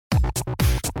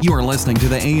You are listening to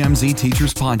the AMZ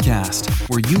Teachers Podcast,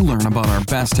 where you learn about our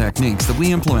best techniques that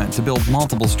we implement to build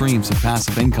multiple streams of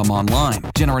passive income online,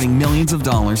 generating millions of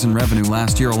dollars in revenue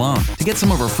last year alone. To get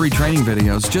some of our free training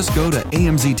videos, just go to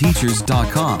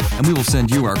amzteachers.com and we will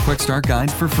send you our quick start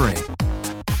guide for free.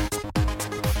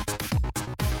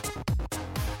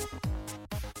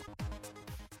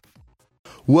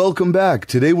 Welcome back.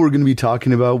 Today we're going to be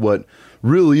talking about what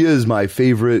really is my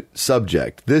favorite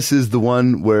subject. This is the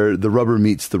one where the rubber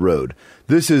meets the road.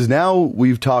 This is now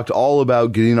we've talked all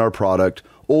about getting our product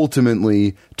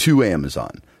ultimately to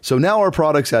Amazon. So now our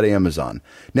product's at Amazon.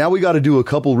 Now we got to do a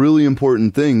couple really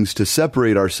important things to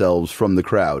separate ourselves from the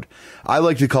crowd. I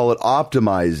like to call it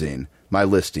optimizing my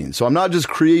listing. So I'm not just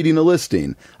creating a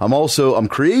listing. I'm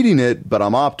creating it, but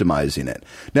I'm optimizing it.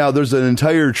 Now there's an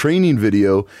entire training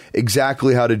video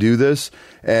exactly how to do this.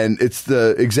 And it's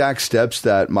the exact steps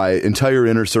that my entire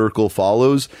inner circle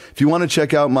follows. If you want to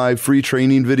check out my free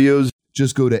training videos,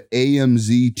 just go to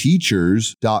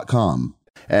amzteachers.com.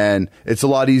 And it's a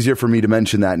lot easier for me to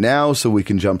mention that now, so we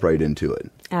can jump right into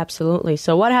it. Absolutely.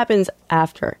 So what happens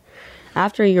after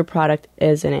your product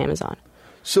is in Amazon?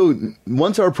 So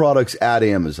once our product's at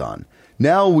Amazon,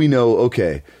 now we know,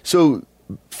 okay, so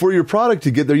for your product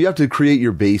to get there, you have to create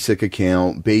your basic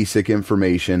account, basic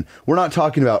information. We're not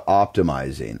talking about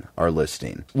optimizing our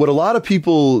listing. What a lot of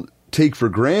people take for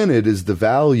granted is the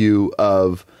value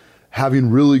of having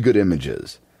really good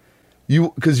images.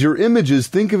 Because your images,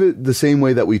 think of it the same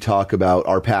way that we talk about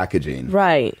our packaging.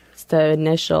 Right. It's the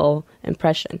initial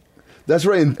impression. That's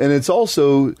right. And it's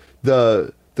also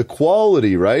the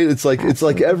quality, right? It's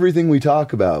like everything we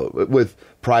talk about with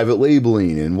private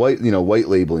labeling and white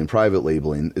labeling, private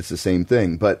labeling. It's the same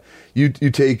thing. But you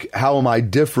take, how am I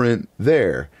different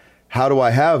there? How do I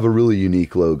have a really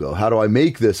unique logo? How do I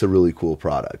make this a really cool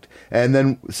product? And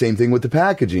then same thing with the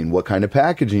packaging. What kind of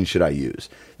packaging should I use?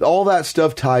 All that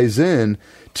stuff ties in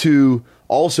to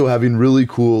also having really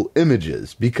cool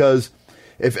images, because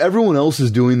if everyone else is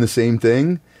doing the same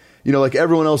thing, like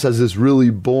everyone else has this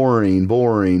really boring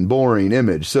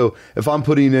image. So if I'm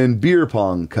putting in beer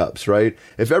pong cups, right?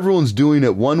 If everyone's doing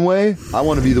it one way, I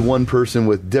want to be the one person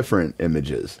with different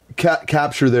images.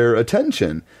 Capture their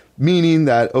attention, meaning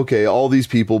that, okay, all these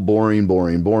people, boring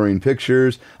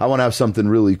pictures. I want to have something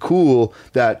really cool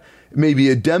that maybe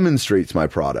it demonstrates my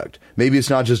product. Maybe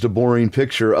it's not just a boring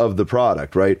picture of the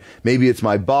product, right? Maybe it's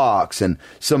my box and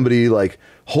somebody like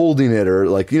holding it, or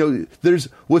there's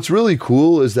what's really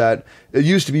cool is that it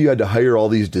used to be you had to hire all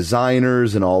these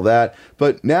designers and all that,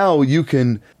 but now you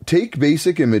can take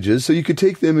basic images. So you could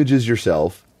take the images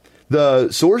yourself. The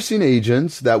sourcing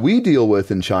agents that we deal with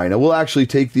in China will actually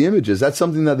take the images. That's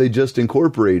something that they just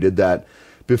incorporated, that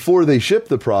before they ship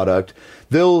the product,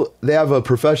 they have a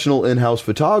professional in-house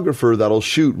photographer that'll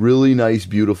shoot really nice,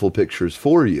 beautiful pictures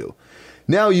for you.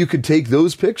 Now you could take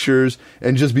those pictures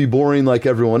and just be boring like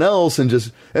everyone else,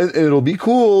 and it'll be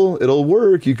cool. It'll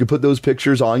work. You could put those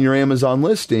pictures on your Amazon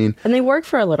listing. And they work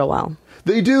for a little while.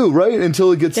 They do, right?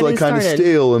 Until it gets kind of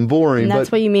stale and boring. And that's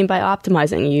what you mean by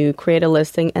optimizing. You create a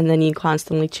listing and then you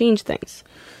constantly change things.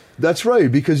 That's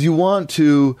right, because you want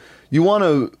to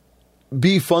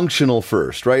be functional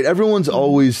first, right? Everyone's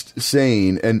always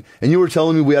saying, and you were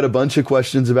telling me we had a bunch of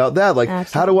questions about that. Like,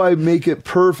 Absolutely. How do I make it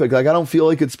perfect? Like, I don't feel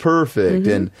like it's perfect.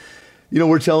 Mm-hmm. And,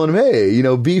 we're telling them, hey,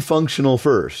 be functional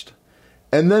first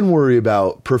and then worry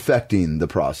about perfecting the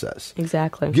process.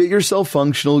 Exactly. Get yourself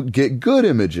functional, get good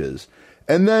images.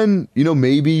 And then,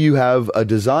 maybe you have a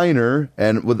designer,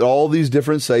 and with all these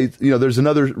different sites, there's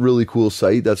another really cool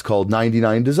site that's called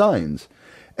 99 Designs.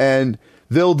 And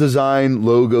they'll design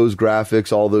logos,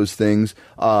 graphics, all those things,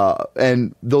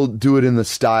 and they'll do it in the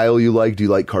style you like. Do you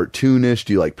like cartoonish?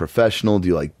 Do you like professional? Do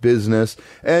you like business?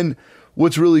 And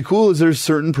what's really cool is there's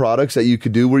certain products that you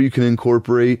could do where you can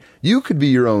incorporate. You could be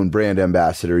your own brand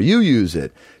ambassador. You use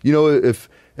it.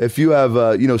 If you have,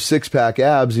 6-pack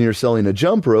abs and you're selling a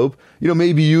jump rope,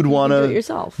 maybe you'd want to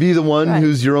be the one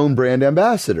who's your own brand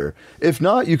ambassador. If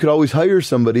not, you could always hire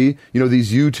somebody,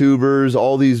 these YouTubers,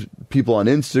 all these people on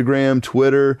Instagram,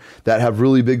 Twitter that have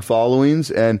really big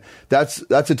followings. And that's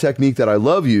a technique that I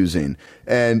love using.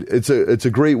 And it's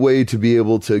a great way to be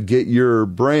able to get your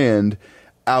brand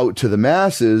out to the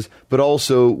masses, but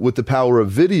also with the power of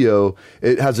video,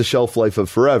 it has a shelf life of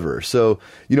forever. So,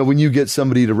 when you get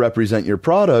somebody to represent your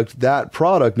product, that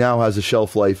product now has a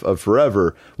shelf life of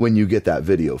forever when you get that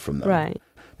video from them. Right.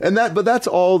 And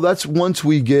that's once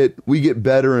we get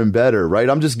better and better, right?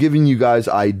 I'm just giving you guys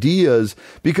ideas,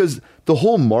 because the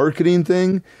whole marketing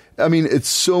thing, it's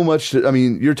so much,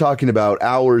 you're talking about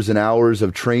hours and hours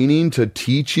of training to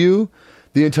teach you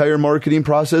the entire marketing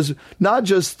process, not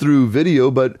just through video,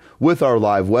 but with our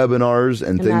live webinars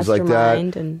and things like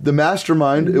that. The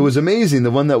mastermind, it was amazing.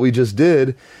 The one that we just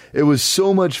did, it was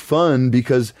so much fun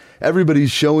because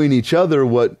everybody's showing each other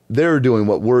what they're doing,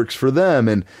 what works for them.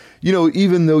 And, you know,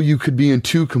 even though you could be in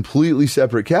two completely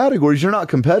separate categories, you're not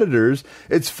competitors.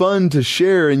 It's fun to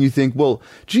share. And you think, well,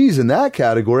 geez, in that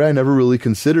category, I never really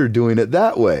considered doing it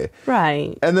that way.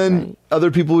 Right. And then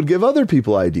other people would give other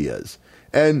people ideas.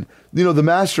 And, you know, the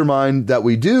mastermind that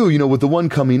we do, you know, with the one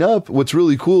coming up, what's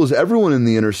really cool is everyone in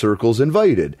the inner circle is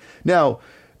invited. Now,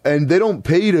 and they don't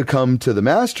pay to come to the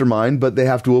mastermind, but they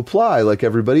have to apply like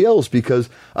everybody else, because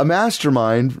a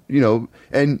mastermind, you know,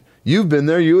 and you've been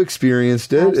there, you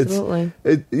experienced it. Absolutely.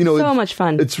 So much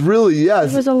fun. It's really,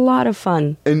 yes. It was a lot of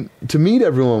fun. And to meet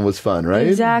everyone was fun, right?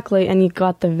 Exactly. And you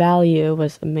got the value. It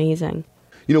was amazing.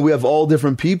 You know, we have all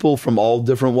different people from all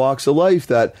different walks of life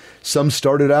that some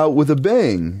started out with a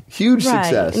bang, huge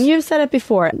success. And you've said it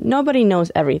before, nobody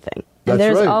knows everything. And That's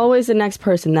there's right. always the next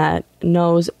person that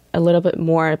knows a little bit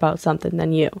more about something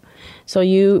than you. So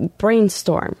you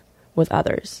brainstorm with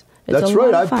others. That's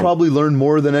right. I've probably learned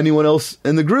more than anyone else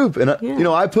in the group. And, you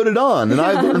know, I put it on and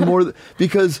I learned more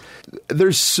because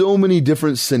there's so many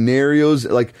different scenarios.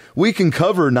 Like, we can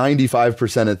cover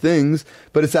 95% of things,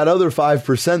 but it's that other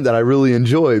 5% that I really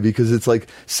enjoy because it's like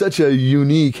such a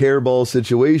unique hairball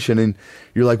situation. And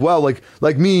you're like, wow,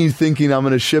 like me thinking I'm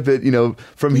going to ship it, you know,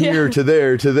 from here to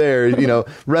there, you know,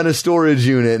 rent a storage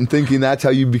unit and thinking that's how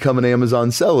you become an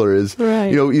Amazon seller is,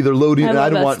 you know, either loading. I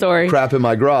don't want crap in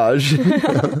my garage.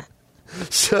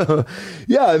 So,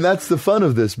 yeah, and that's the fun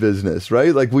of this business,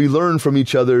 right? Like, we learn from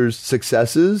each other's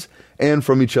successes and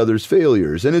from each other's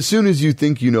failures. And as soon as you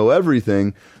think you know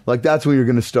everything, like, that's when you're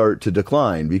going to start to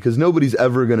decline because nobody's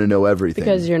ever going to know everything.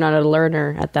 Because you're not a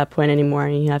learner at that point anymore,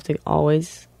 and you have to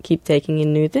always keep taking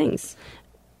in new things.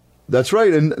 That's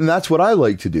right. And that's what I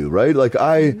like to do, right? Like,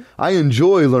 I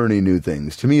enjoy learning new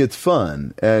things. To me, it's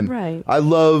fun. And I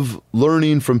love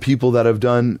learning from people that have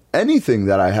done anything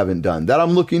that I haven't done, that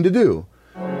I'm looking to do,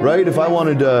 right? If I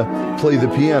wanted to play the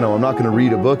piano, I'm not going to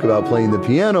read a book about playing the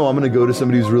piano. I'm going to go to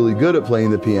somebody who's really good at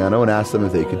playing the piano and ask them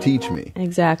if they could teach me.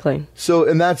 Exactly. So,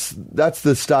 and that's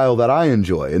the style that I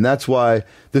enjoy. And that's why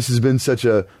this has been such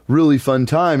a really fun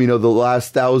time. You know, the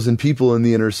last 1,000 people in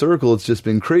the inner circle, it's just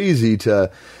been crazy to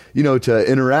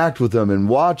interact with them and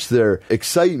watch their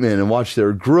excitement and watch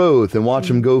their growth and watch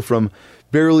them go from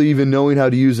barely even knowing how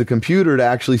to use a computer to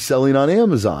actually selling on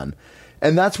Amazon.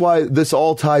 And that's why this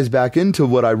all ties back into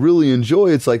what I really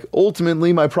enjoy. It's like,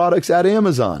 ultimately, my product's at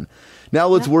Amazon. Now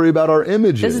let's worry about our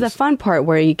images. This is the fun part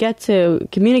where you get to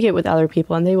communicate with other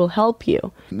people and they will help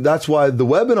you. That's why the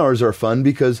webinars are fun,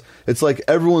 because it's like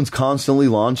everyone's constantly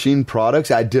launching products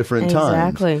at different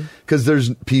times. Exactly. Because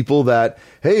there's people that,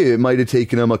 hey, it might have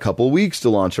taken them a couple weeks to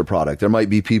launch a product. There might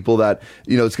be people that,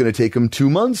 you know, it's going to take them 2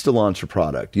 months to launch a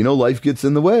product. You know, life gets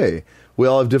in the way. We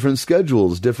all have different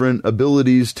schedules, different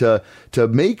abilities to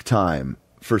make time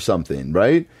for something,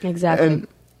 right? Exactly.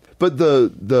 But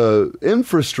the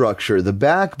infrastructure, the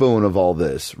backbone of all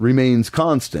this remains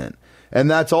constant. And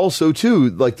that's also, too,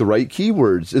 like the right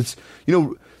keywords. It's,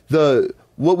 you know,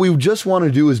 what we just want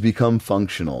to do is become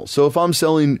functional. So if I'm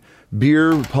selling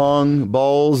beer pong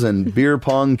balls and beer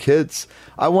pong kits,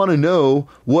 I want to know,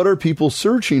 what are people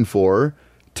searching for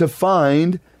to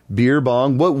find beer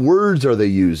pong? What words are they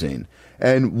using?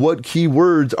 And what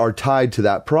keywords are tied to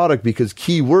that product? Because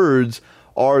keywords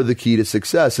are the key to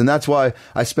success. And that's why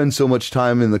I spend so much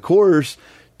time in the course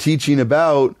teaching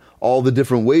about all the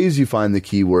different ways you find the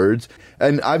keywords.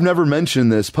 And I've never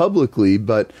mentioned this publicly,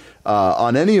 but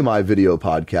on any of my video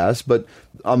podcasts, but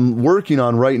I'm working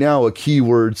on right now a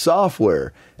keyword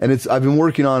software. And I've been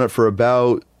working on it for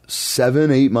about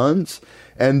 7-8 months.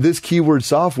 And this keyword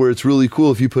software, it's really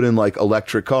cool if you put in like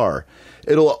electric car.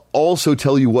 It'll also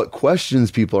tell you what questions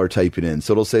people are typing in.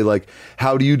 So it'll say, like,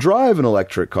 how do you drive an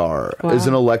electric car? Wow. Is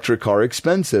an electric car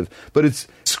expensive? But it's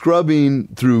scrubbing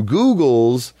through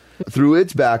through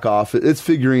its back office. It's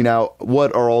figuring out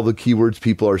what are all the keywords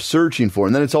people are searching for.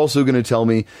 And then it's also going to tell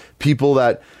me people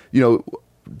that, you know,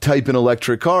 type in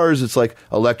electric cars. It's like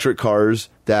electric cars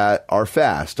that are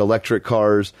fast, electric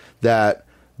cars that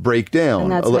break down.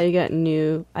 And that's how you get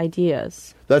new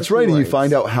ideas. That's right. And you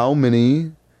find out how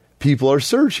many people are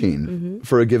searching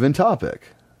for a given topic.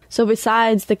 So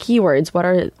besides the keywords, what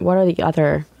are the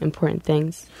other important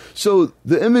things? So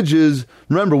the images,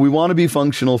 remember, we want to be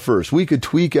functional first. We could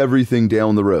tweak everything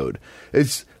down the road.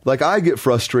 like I get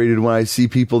frustrated when I see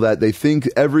people that they think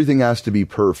everything has to be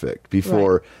perfect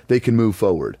before they can move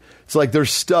forward. It's like they're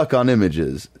stuck on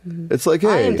images. It's like, hey,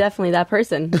 I am definitely that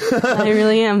person. I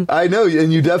really am. I know,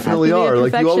 and you definitely are.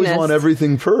 Like, you always want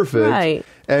everything perfect. Right.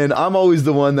 And I'm always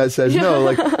the one that says, no,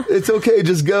 like, it's okay,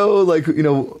 just go, like,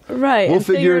 right. we'll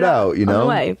figure it out, on the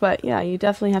way. But yeah, you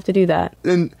definitely have to do that.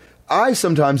 And I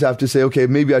sometimes have to say, okay,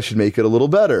 maybe I should make it a little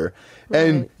better. Right.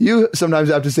 And you sometimes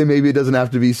have to say, maybe it doesn't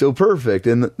have to be so perfect.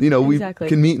 And, we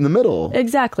can meet in the middle.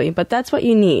 Exactly. But that's what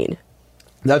you need.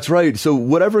 That's right. So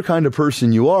whatever kind of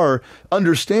person you are,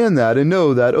 understand that and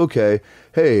know that, okay,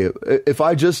 hey, if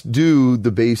I just do the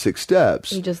basic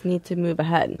steps. You just need to move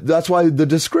ahead. That's why the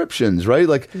descriptions, right?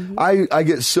 Like, I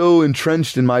get so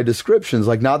entrenched in my descriptions.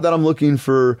 Like, not that I'm looking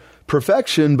for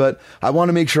perfection, but I want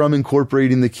to make sure I'm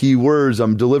incorporating the key words.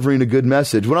 I'm delivering a good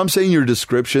message. When I'm saying your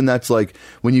description, that's like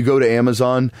when you go to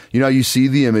Amazon, you see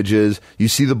the images, you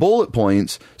see the bullet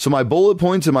points. So my bullet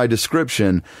points and my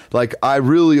description, like, I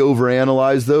really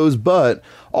overanalyze those, but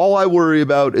all I worry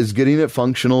about is getting it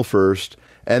functional first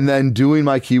and then doing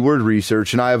my keyword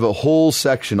research. And I have a whole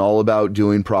section all about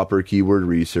doing proper keyword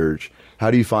research. How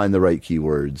do you find the right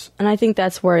keywords? And I think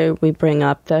that's where we bring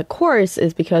up the course,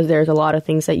 is because there's a lot of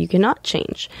things that you cannot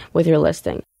change with your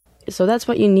listing. So that's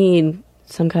what you need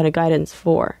some kind of guidance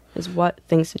for, is what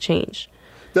things to change.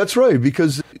 That's right,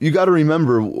 because you got to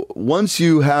remember, once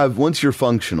you're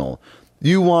functional,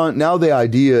 now the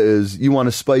idea is you want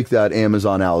to spike that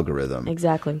Amazon algorithm.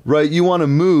 Exactly. Right? You want to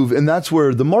move, and that's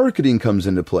where the marketing comes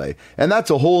into play. And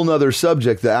that's a whole nother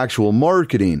subject, the actual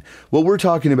marketing. What we're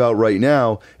talking about right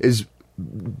now is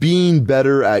being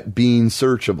better at being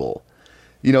searchable.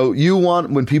 You want,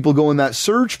 when people go in that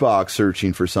search box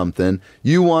searching for something,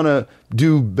 you want to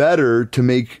do better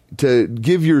to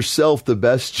give yourself the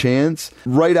best chance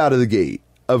right out of the gate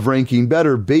of ranking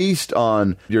better based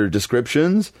on your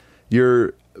descriptions,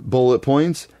 your bullet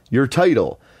points, your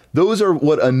title. Those are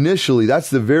that's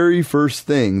the very first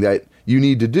thing that you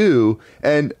need to do.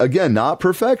 And again, not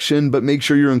perfection, but make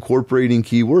sure you're incorporating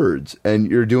keywords and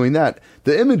you're doing that.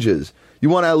 The images, you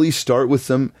want to at least start with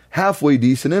some halfway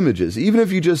decent images. Even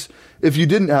if you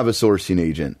didn't have a sourcing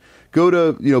agent, go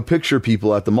to, picture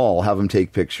people at the mall, have them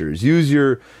take pictures, use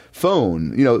your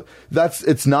phone.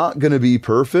 It's not going to be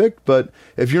perfect, but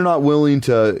if you're not willing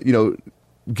to,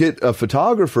 get a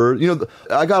photographer,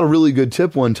 I got a really good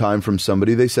tip one time from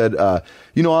somebody. They said,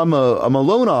 I'm a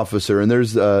loan officer, and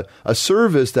there's a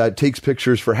service that takes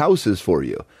pictures for houses for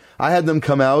you. I had them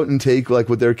come out and take, like,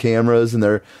 with their cameras and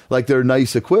their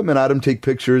nice equipment, I had them take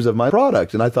pictures of my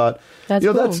product. And I thought,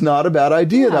 cool. That's not a bad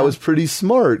idea. Yeah. That was pretty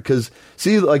smart. Because,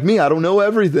 see, like me, I don't know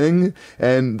everything.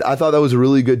 And I thought that was a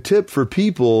really good tip for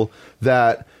people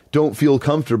that don't feel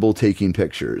comfortable taking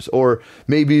pictures. Or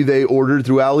maybe they ordered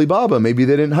through Alibaba. Maybe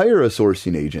they didn't hire a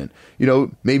sourcing agent.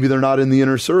 Maybe they're not in the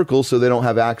inner circle, so they don't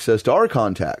have access to our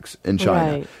contacts in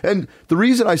China. Right. And the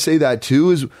reason I say that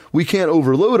too is we can't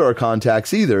overload our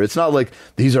contacts either. It's not like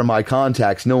these are my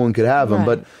contacts, no one could have them,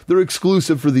 but they're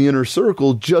exclusive for the inner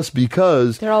circle just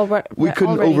because we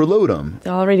couldn't overload them.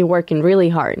 They're already working really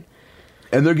hard.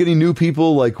 And they're getting new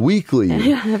people like weekly.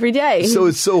 Yeah, every day. So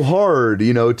it's so hard,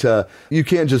 you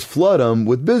can't just flood them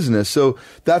with business. So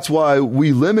that's why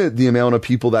we limit the amount of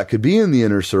people that could be in the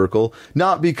inner circle,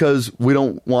 not because we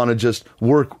don't want to just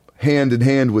work hand in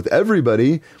hand with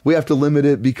everybody. We have to limit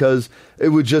it because it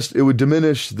would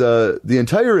diminish the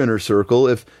entire inner circle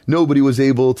if nobody was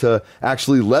able to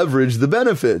actually leverage the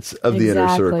benefits of the inner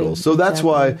circle. So that's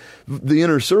why the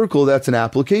inner circle, that's an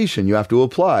application you have to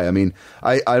apply. I mean,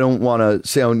 I don't want to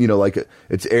sound, like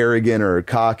it's arrogant or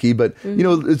cocky, but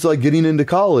it's like getting into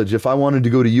college. If I wanted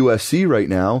to go to USC right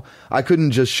now, I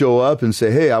couldn't just show up and say,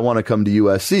 hey, I want to come to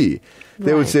USC.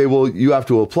 They would say, well, you have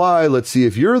to apply. Let's see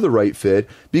if you're the right fit,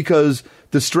 because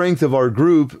the strength of our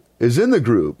group is in the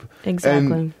group.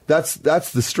 Exactly. And that's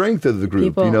the strength of the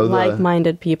group. People,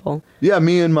 like-minded people. Yeah,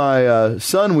 me and my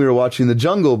son, we were watching The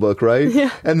Jungle Book, right? Yeah.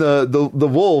 And the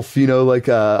wolf, I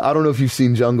don't know if you've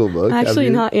seen Jungle Book. Actually,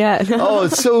 not yet. Oh,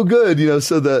 it's so good.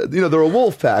 So they're a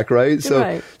wolf pack, right?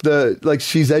 So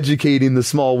she's educating the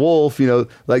small wolf,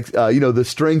 the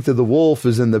strength of the wolf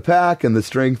is in the pack and the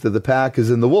strength of the pack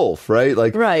is in the wolf, right?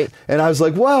 Right. And I was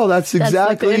like, wow, that's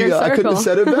exactly, I couldn't have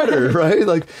said it better,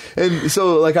 right? And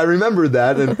so I remember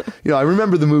that, and I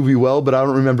remember the movie well, but I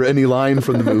don't remember any line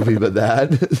from the movie but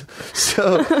that.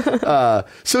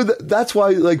 So that's why,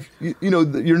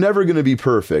 you're never going to be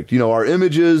perfect. Our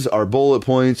images, our bullet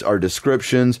points, our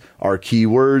descriptions, our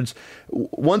keywords.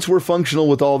 once we're functional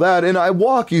with all that, and I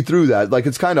walk you through that, like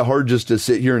it's kind of hard just to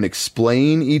sit here and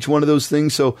explain each one of those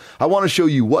things. So I want to show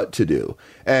you what to do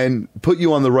and put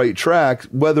you on the right track,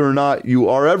 whether or not you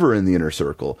are ever in the inner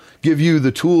circle, give you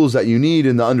the tools that you need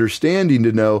and the understanding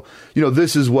to know,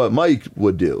 this is what Mike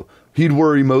would do. He'd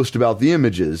worry most about the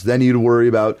images. Then he'd worry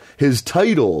about his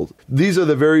title. These are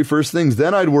the very first things.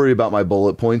 Then I'd worry about my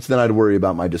bullet points. Then I'd worry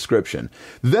about my description.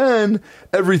 Then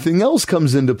everything else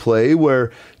comes into play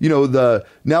where,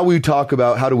 now we talk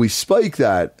about how do we spike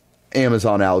that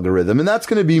Amazon algorithm. And that's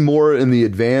going to be more in the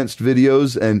advanced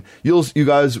videos. And you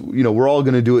guys, we're all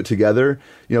going to do it together,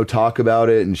 talk about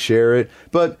it and share it.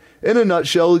 But in a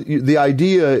nutshell, the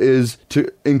idea is to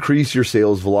increase your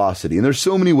sales velocity. And there's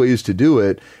so many ways to do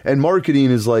it. And marketing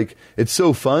is it's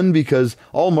so fun because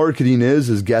all marketing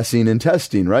is guessing and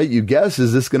testing, right? You guess,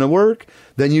 is this going to work?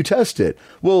 Then you test it.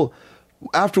 Well,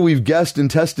 after we've guessed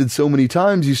and tested so many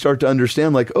times, you start to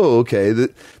understand okay,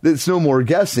 that's no more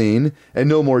guessing and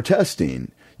no more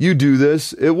testing. You do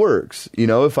this, it works.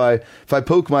 If I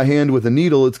poke my hand with a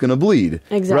needle, it's going to bleed.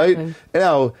 Exactly. Right?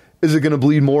 Now, is it going to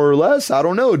bleed more or less? I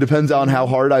don't know. It depends on how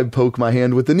hard I poke my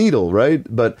hand with the needle, right?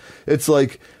 But it's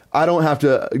I don't have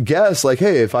to guess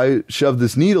hey, if I shove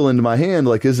this needle into my hand,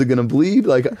 is it going to bleed?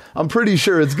 I'm pretty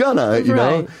sure it's gonna,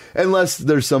 right. unless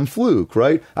there's some fluke,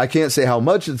 right? I can't say how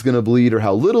much it's going to bleed or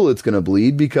how little it's going to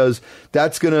bleed because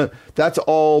that's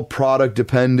all product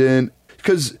dependent.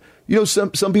 Because,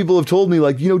 some people have told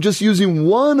me just using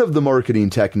one of the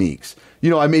marketing techniques,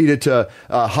 I made it to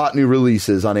hot new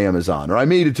releases on Amazon, or I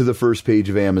made it to the first page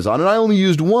of Amazon, and I only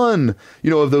used one,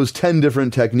 of those 10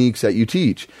 different techniques that you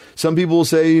teach. Some people will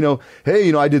say,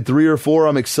 hey, I did 3 or 4.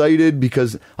 I'm excited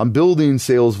because I'm building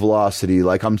sales velocity.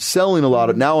 I'm selling a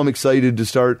lot now I'm excited to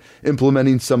start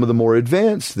implementing some of the more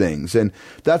advanced things. And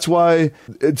that's why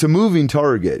it's a moving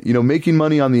target. Making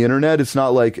money on the internet, it's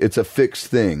not it's a fixed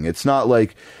thing. It's not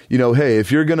hey,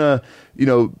 if you're going to,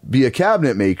 be a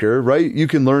cabinet maker, right? You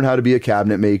can learn how to be a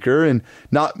cabinet maker and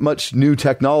not much new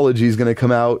technology is going to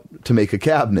come out to make a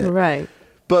cabinet. Right.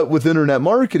 But with internet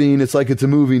marketing, it's it's a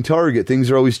moving target.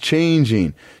 Things are always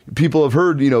changing. People have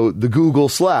heard, the Google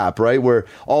slap, right? Where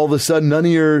all of a sudden none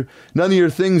of your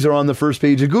things are on the first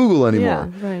page of Google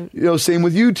anymore. Yeah, right. Same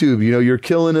with YouTube. You're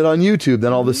killing it on YouTube.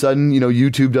 Then all of a sudden,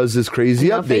 YouTube does this crazy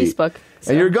update. Facebook.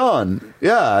 So. And you're gone.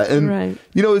 Yeah. And, right.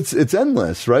 It's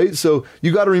endless, right? So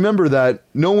you got to remember that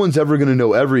no one's ever going to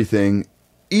know everything,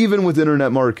 even with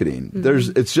internet marketing.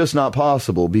 Mm-hmm. It's just not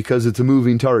possible because it's a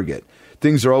moving target.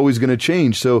 Things are always going to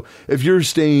change. So if you're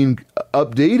staying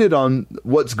updated on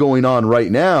what's going on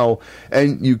right now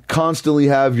and you constantly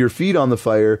have your feet on the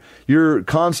fire, you're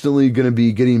constantly going to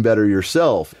be getting better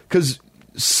yourself. Because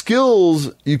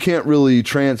skills you can't really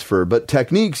transfer, but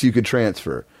techniques you could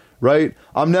transfer. Right?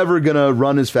 I'm never going to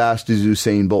run as fast as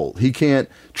Usain Bolt. He can't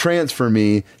transfer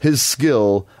me his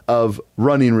skill of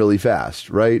running really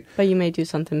fast, right? But you may do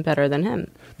something better than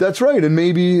him. That's right. And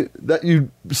maybe that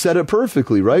you said it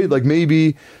perfectly, right?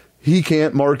 Maybe he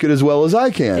can't market as well as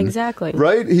I can. Exactly.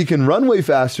 Right? He can run way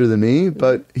faster than me,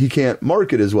 but he can't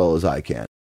market as well as I can.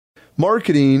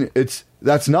 Marketing,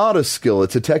 that's not a skill,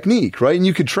 it's a technique, right? And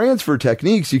you could transfer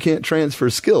techniques, you can't transfer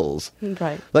skills.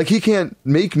 Right. He can't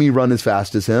make me run as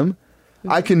fast as him.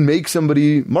 I can make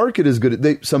somebody market as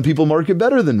good. Some people market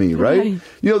better than me, right?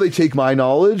 They take my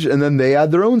knowledge and then they add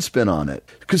their own spin on it.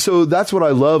 So that's what I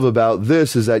love about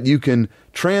this is that you can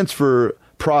transfer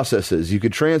processes, you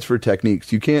could transfer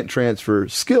techniques, you can't transfer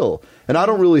skill. And I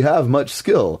don't really have much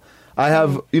skill. I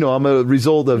have, I'm a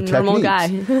result of normal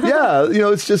techniques. Guy. Yeah,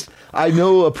 it's just, I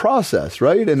know a process,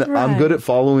 right? And right. I'm good at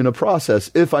following a process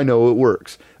if I know it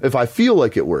works, if I feel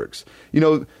like it works.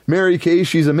 Mary Kay,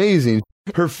 she's amazing.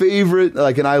 Her favorite,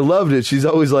 and I loved it. She's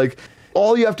always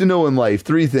all you have to know in life,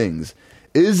 3 things.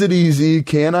 Is it easy?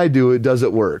 Can I do it? Does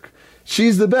it work?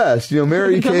 She's the best,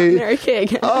 Mary Kay. Mary Kay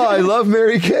again. Oh, I love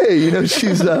Mary Kay.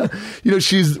 She's,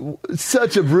 she's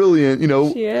such a brilliant,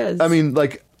 She is. I mean,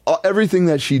 everything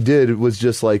that she did was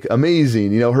just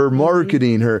amazing. Her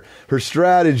marketing, her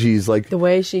strategies, the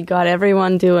way she got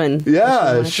everyone doing.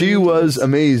 Yeah, she was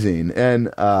amazing.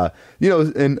 And,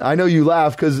 and I know you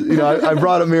laugh because, I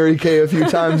brought up Mary Kay a few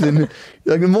times and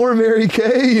more Mary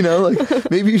Kay,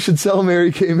 maybe you should sell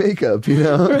Mary Kay makeup,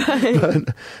 Right.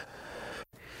 But,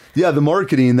 yeah, the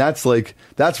marketing, that's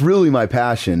really my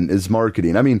passion is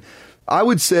marketing. I mean, I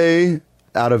would say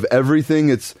out of everything,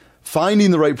 it's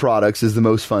finding the right products is the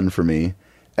most fun for me,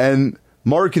 and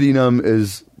marketing them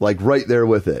is right there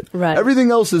with it. Right.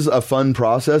 Everything else is a fun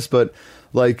process, but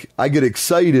like I get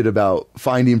excited about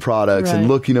finding products and Right.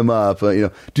 looking them up.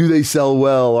 Do they sell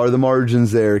well? Are the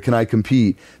margins there? Can I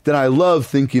compete? Then I love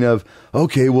thinking of,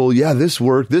 okay, well, yeah, this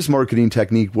worked. This marketing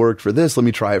technique worked for this. Let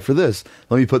me try it for this.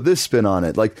 Let me put this spin on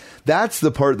it. Like that's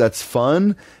the part that's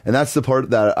fun. And that's the part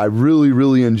that I really,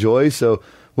 really enjoy. So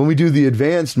when we do the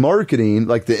advanced marketing,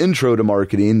 like the intro to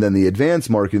marketing, then the advanced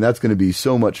marketing, that's going to be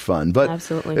so much fun. But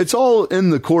Absolutely. it's all in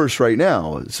the course right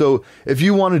now. So if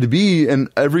you wanted to be in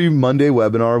every Monday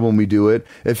webinar when we do it,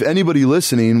 if anybody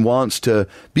listening wants to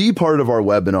be part of our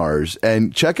webinars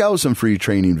and check out some free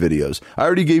training videos, I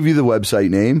already gave you the website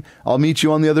name. I'll meet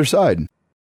you on the other side.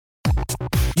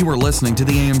 You are listening to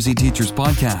the AMZ Teachers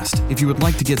Podcast. If you would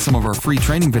like to get some of our free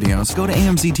training videos, go to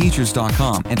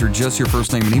amzteachers.com, enter just your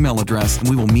first name and email address, and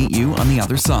we will meet you on the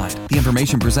other side. The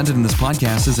information presented in this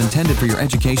podcast is intended for your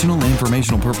educational and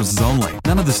informational purposes only.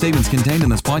 None of the statements contained in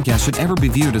this podcast should ever be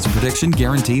viewed as a prediction,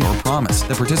 guarantee, or promise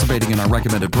that participating in our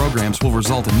recommended programs will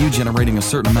result in you generating a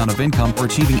certain amount of income or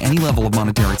achieving any level of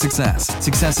monetary success.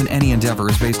 Success in any endeavor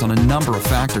is based on a number of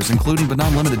factors, including but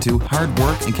not limited to hard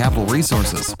work and capital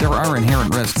resources. There are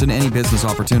inherent risks in any business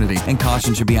opportunity, and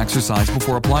caution should be exercised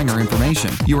before applying our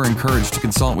information. You are encouraged to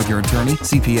consult with your attorney,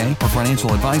 CPA, or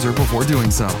financial advisor before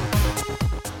doing so.